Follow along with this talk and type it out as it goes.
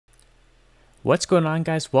What's going on,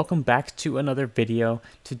 guys? Welcome back to another video.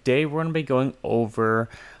 Today we're going to be going over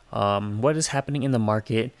what is happening in the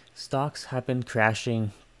market. Stocks have been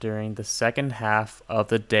crashing during the second half of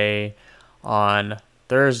the day on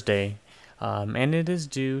Thursday, and it is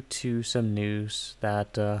due to some news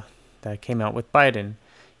that came out with Biden.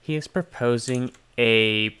 He is proposing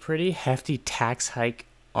a pretty hefty tax hike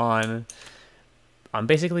on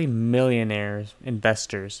basically millionaires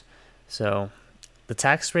investors. So the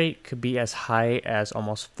tax rate could be as high as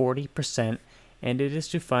almost 40%, and it is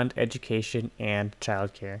to fund education and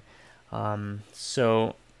childcare.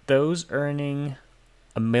 So those earning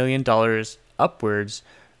 $1 million upwards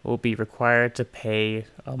will be required to pay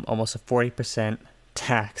almost a 40%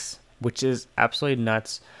 tax, which is absolutely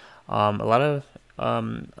nuts. A lot of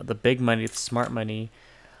the big money, the smart money,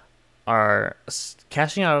 are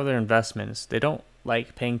cashing out of their investments. They don't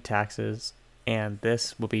like paying taxes, and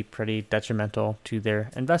this will be pretty detrimental to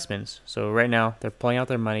their investments. So right now they're pulling out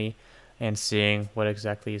their money and seeing what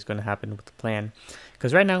exactly is going to happen with the plan,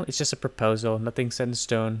 because right now it's just a proposal, nothing set in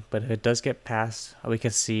stone. But if it does get passed, we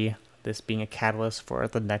can see this being a catalyst for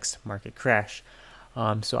the next market crash.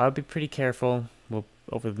 So I'll be pretty careful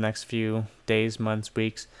over the next few days, months,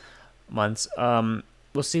 weeks, months.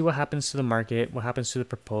 We'll see what happens to the market, what happens to the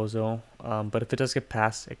proposal. But if it does get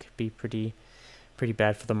passed, it could be pretty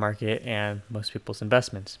bad for the market and most people's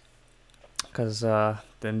investments, because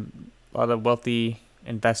then a lot of wealthy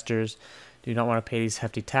investors do not want to pay these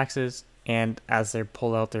hefty taxes, and as they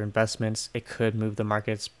pull out their investments, it could move the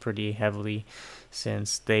markets pretty heavily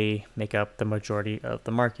since they make up the majority of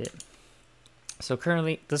the market. So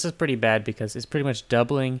currently this is pretty bad because it's pretty much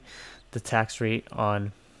doubling the tax rate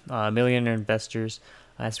on millionaire investors.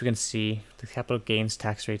 As we can see, the capital gains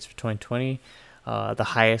tax rates for 2020, the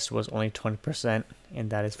highest was only 20%, and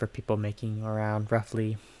that is for people making around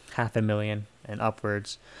roughly $500,000 and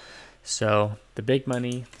upwards. So the big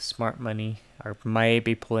money, the smart money, might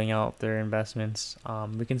be pulling out their investments.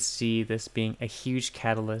 We can see this being a huge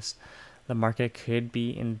catalyst. The market could be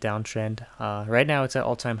in downtrend. Right now it's at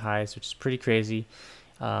all-time highs, which is pretty crazy.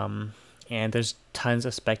 And there's tons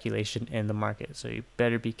of speculation in the market, so you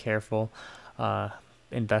better be careful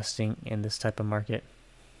investing in this type of market.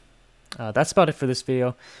 That's about it for this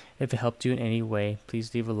video. If it helped you in any way,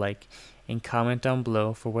 please leave a like and comment down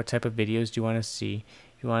below for what type of videos do you want to see.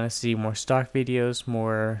 If you want to see more stock videos,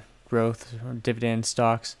 more growth or dividend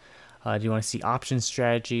stocks, do you want to see option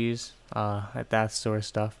strategies, that sort of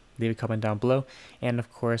stuff, leave a comment down below. And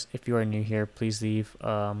of course, if you are new here, please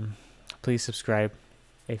subscribe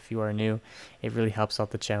if you are new. It really helps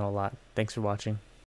out the channel a lot. Thanks for watching.